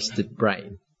is a wasted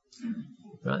brain.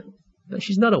 Right? But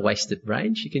she's not a wasted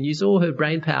brain. She can use all her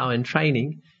brain power and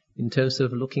training in terms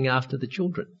of looking after the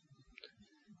children.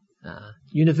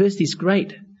 University is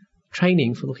great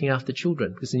training for looking after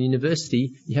children, because in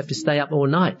university you have to stay up all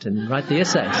night and write the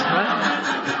essays,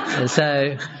 right? And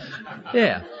so,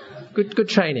 good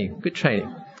training.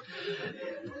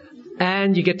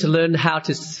 And you get to learn how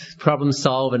to problem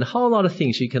solve and a whole lot of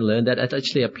things you can learn that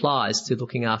actually applies to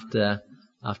looking after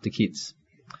kids.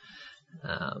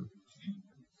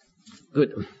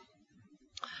 Good.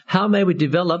 How may we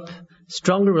develop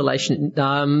stronger relation?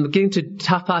 Getting to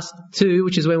tapas 2,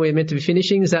 which is when we're meant to be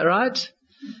finishing. Is that right?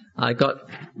 I got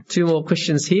 2 more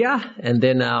questions here, and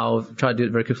then I'll try to do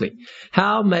it very quickly.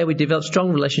 How may we develop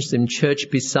strong relationships in church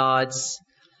besides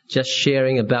just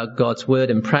sharing about God's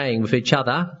word and praying with each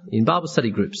other in Bible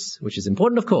study groups, which is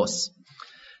important, of course.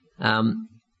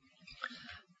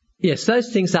 Yes,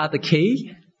 those things are the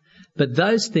key, but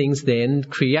those things then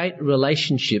create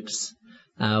relationships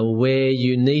where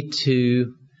you need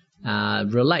to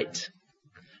relate.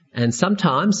 And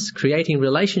sometimes creating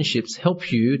relationships help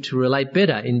you to relate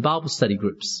better in Bible study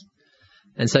groups.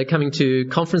 And so coming to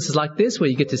conferences like this where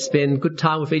you get to spend good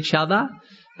time with each other,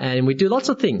 and we do lots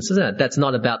of things, isn't it? That's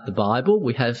not about the Bible.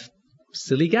 We have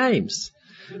silly games.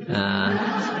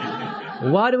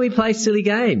 Why do we play silly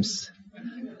games?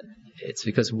 It's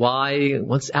because why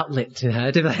wants outlet, you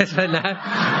know, do they? No.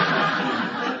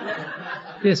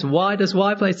 Yes, why does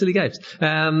why play silly games?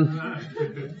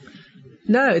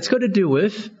 No, it's got to do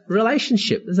with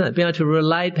relationship, isn't it? Being able to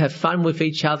relate, have fun with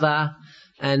each other,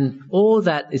 and all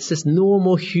that. It's just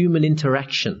normal human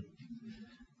interaction.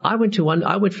 I went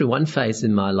through one phase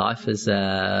in my life as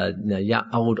a young,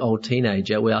 old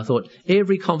teenager where I thought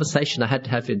every conversation I had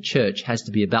to have in church has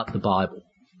to be about the Bible.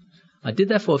 I did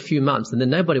that for a few months, and then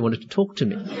nobody wanted to talk to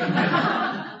me.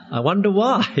 I wonder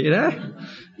why, you know.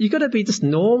 You got to be just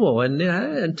normal and, you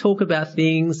know, and talk about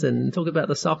things and talk about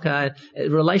the soccer,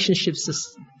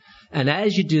 relationships. And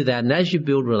as you do that and as you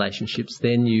build relationships,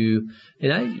 then you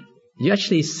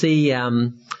actually see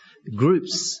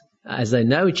groups as they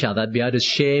know each other be able to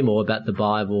share more about the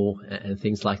Bible and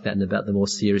things like that and about the more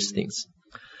serious things.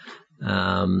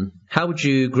 How would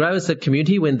you grow as a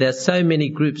community when there's so many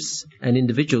groups and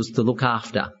individuals to look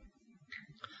after?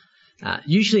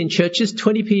 Usually in churches,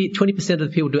 20% of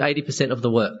the people do 80% of the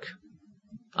work.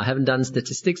 I haven't done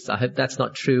statistics. I hope that's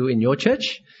not true in your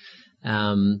church.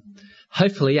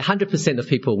 Hopefully 100% of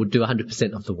people would do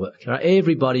 100% of the work. Right?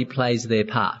 Everybody plays their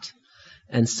part.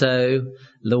 And so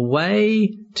the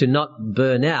way to not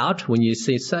burn out when you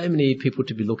see so many people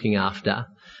to be looking after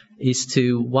is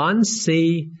to, one,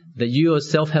 see that you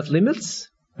yourself have limits,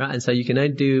 right? And so you can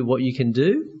only do what you can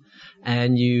do,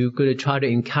 and you've got to try to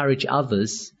encourage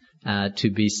others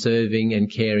to be serving and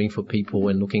caring for people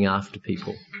and looking after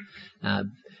people.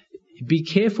 Be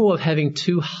careful of having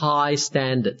too high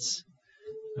standards.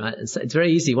 Right? And so it's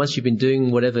very easy. Once you've been doing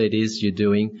whatever it is you're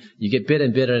doing, you get better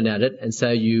and better at it, and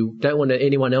so you don't want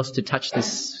anyone else to touch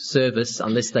this service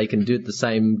unless they can do it the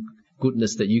same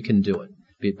goodness that you can do it,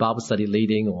 be it Bible study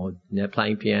leading or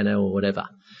playing piano or whatever.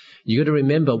 You got to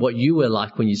remember what you were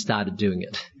like when you started doing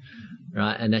it,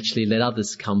 right? And actually let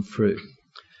others come through.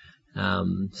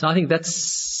 So I think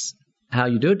that's how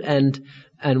you do it,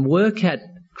 and work at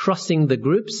crossing the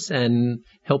groups and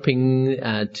helping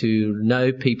to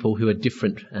know people who are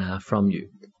different from you.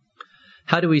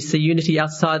 How do we see unity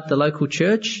outside the local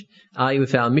church? Are you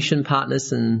with our mission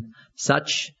partners and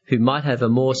such who might have a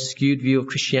more skewed view of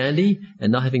Christianity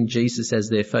and not having Jesus as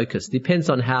their focus? Depends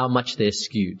on how much they're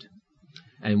skewed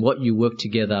and what you work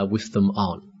together with them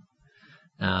on.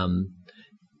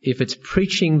 If it's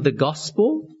preaching the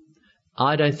gospel,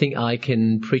 I don't think I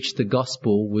can preach the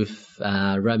gospel with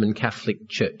Roman Catholic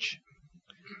Church.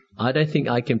 I don't think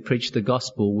I can preach the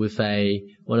gospel with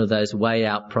one of those way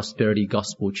out prosperity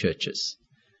gospel churches,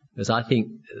 because I think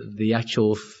the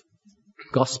actual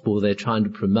gospel they're trying to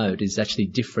promote is actually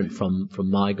different from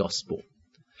my gospel.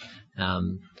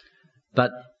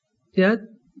 But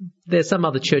there's some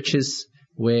other churches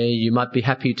where you might be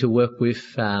happy to work with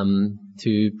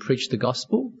to preach the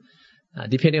gospel,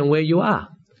 depending on where you are.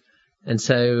 And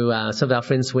so some of our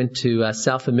friends went to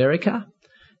South America,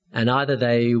 and either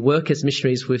they work as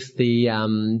missionaries with the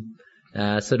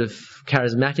sort of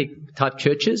charismatic type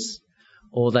churches,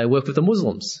 or they work with the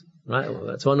Muslims, right? Well,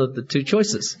 that's one of the two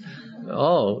choices.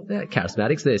 Oh, they're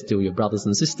charismatics, they're still your brothers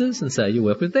and sisters, and so you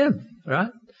work with them,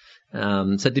 right?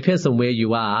 So it depends on where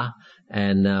you are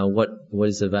and what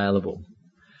is available.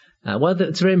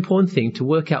 It's a very important thing to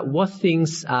work out what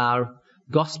things are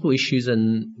gospel issues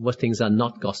and what things are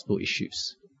not gospel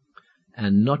issues,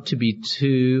 and not to be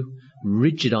too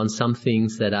rigid on some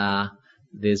things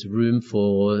there's room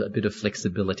for a bit of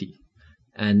flexibility.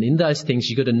 And in those things,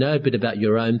 you've got to know a bit about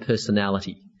your own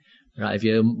personality, right? If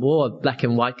you're more a black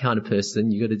and white kind of person,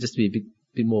 you've got to just be a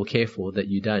bit more careful that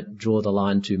you don't draw the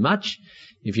line too much.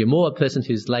 If you're more a person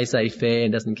who's laissez-faire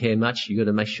and doesn't care much, you've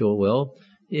got to make sure,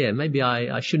 maybe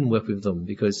I shouldn't work with them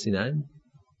because,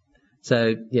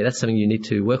 So, that's something you need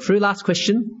to work through. Last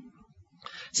question.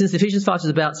 Since Ephesians 5 is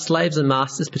about slaves and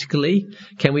masters particularly,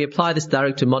 can we apply this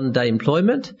direct to modern day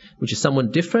employment, which is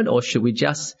somewhat different, or should we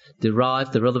just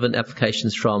derive the relevant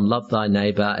applications from love thy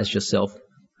neighbour as yourself,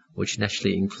 which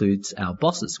naturally includes our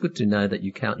bosses? Good to know that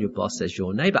you count your boss as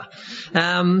your neighbour.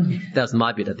 That was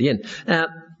my bit at the end.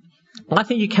 I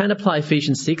think you can apply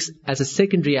Ephesians 6 as a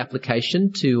secondary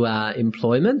application to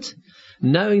employment,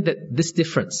 knowing that this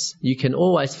difference, you can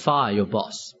always fire your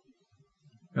boss,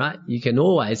 right? You can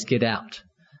always get out.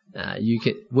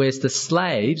 Whereas the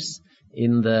slaves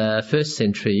in the first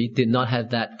century did not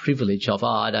have that privilege of,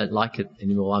 I don't like it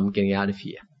anymore, I'm getting out of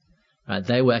here. Right?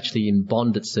 They were actually in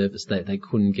bonded service. They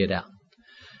couldn't get out.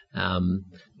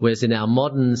 Whereas in our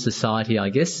modern society, I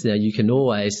guess, you can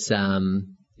always,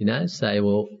 say,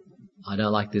 well, I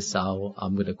don't like this, so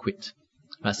I'm going to quit.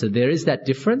 Right? So there is that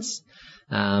difference.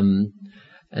 And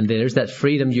there is that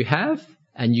freedom you have,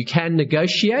 and you can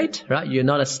negotiate, right? You're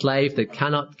not a slave that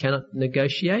cannot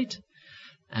negotiate.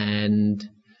 And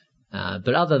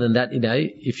but other than that,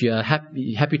 if you're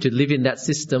happy to live in that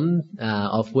system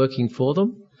of working for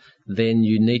them, then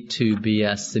you need to be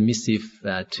submissive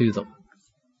to them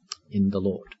in the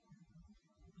Lord.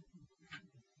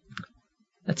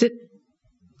 That's it.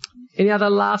 Any other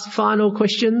last final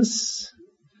questions?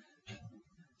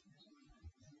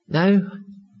 No?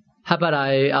 How about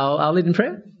I'll lead in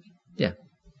prayer? Yeah.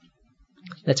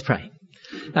 Let's pray.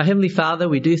 Our Heavenly Father,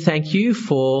 we do thank you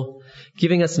for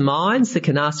giving us minds that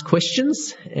can ask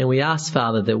questions, and we ask,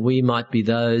 Father, that we might be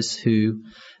those who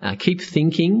keep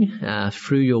thinking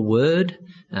through your word,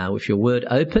 with your word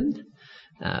open.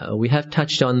 We have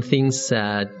touched on things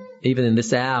even in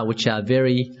this hour which are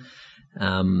very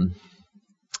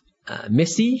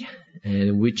messy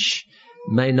and which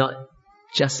may not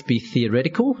just be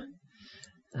theoretical.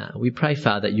 We pray,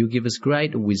 Father, that you give us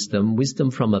great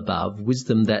wisdom from above,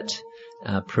 wisdom that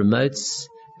promotes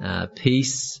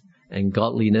peace and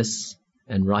godliness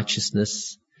and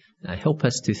righteousness. Help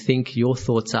us to think your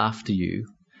thoughts after you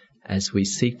as we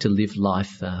seek to live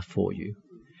life for you.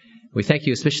 We thank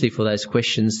you especially for those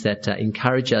questions that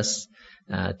encourage us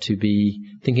to be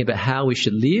thinking about how we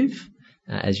should live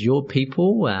as your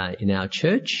people in our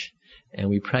church. And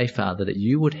we pray, Father, that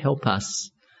you would help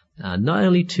us not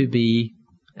only to be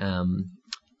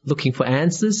looking for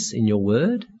answers in your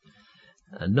word,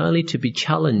 not only to be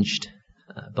challenged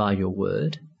by your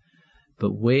word,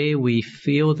 but where we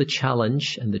feel the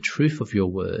challenge and the truth of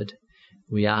your word,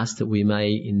 we ask that we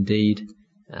may indeed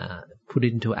put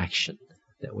it into action,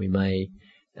 that we may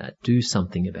do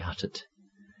something about it.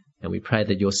 And we pray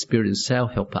that your Spirit will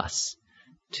help us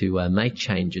to make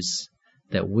changes,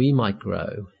 that we might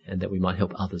grow and that we might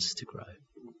help others to grow.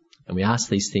 And we ask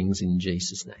these things in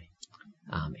Jesus' name.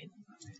 Amen.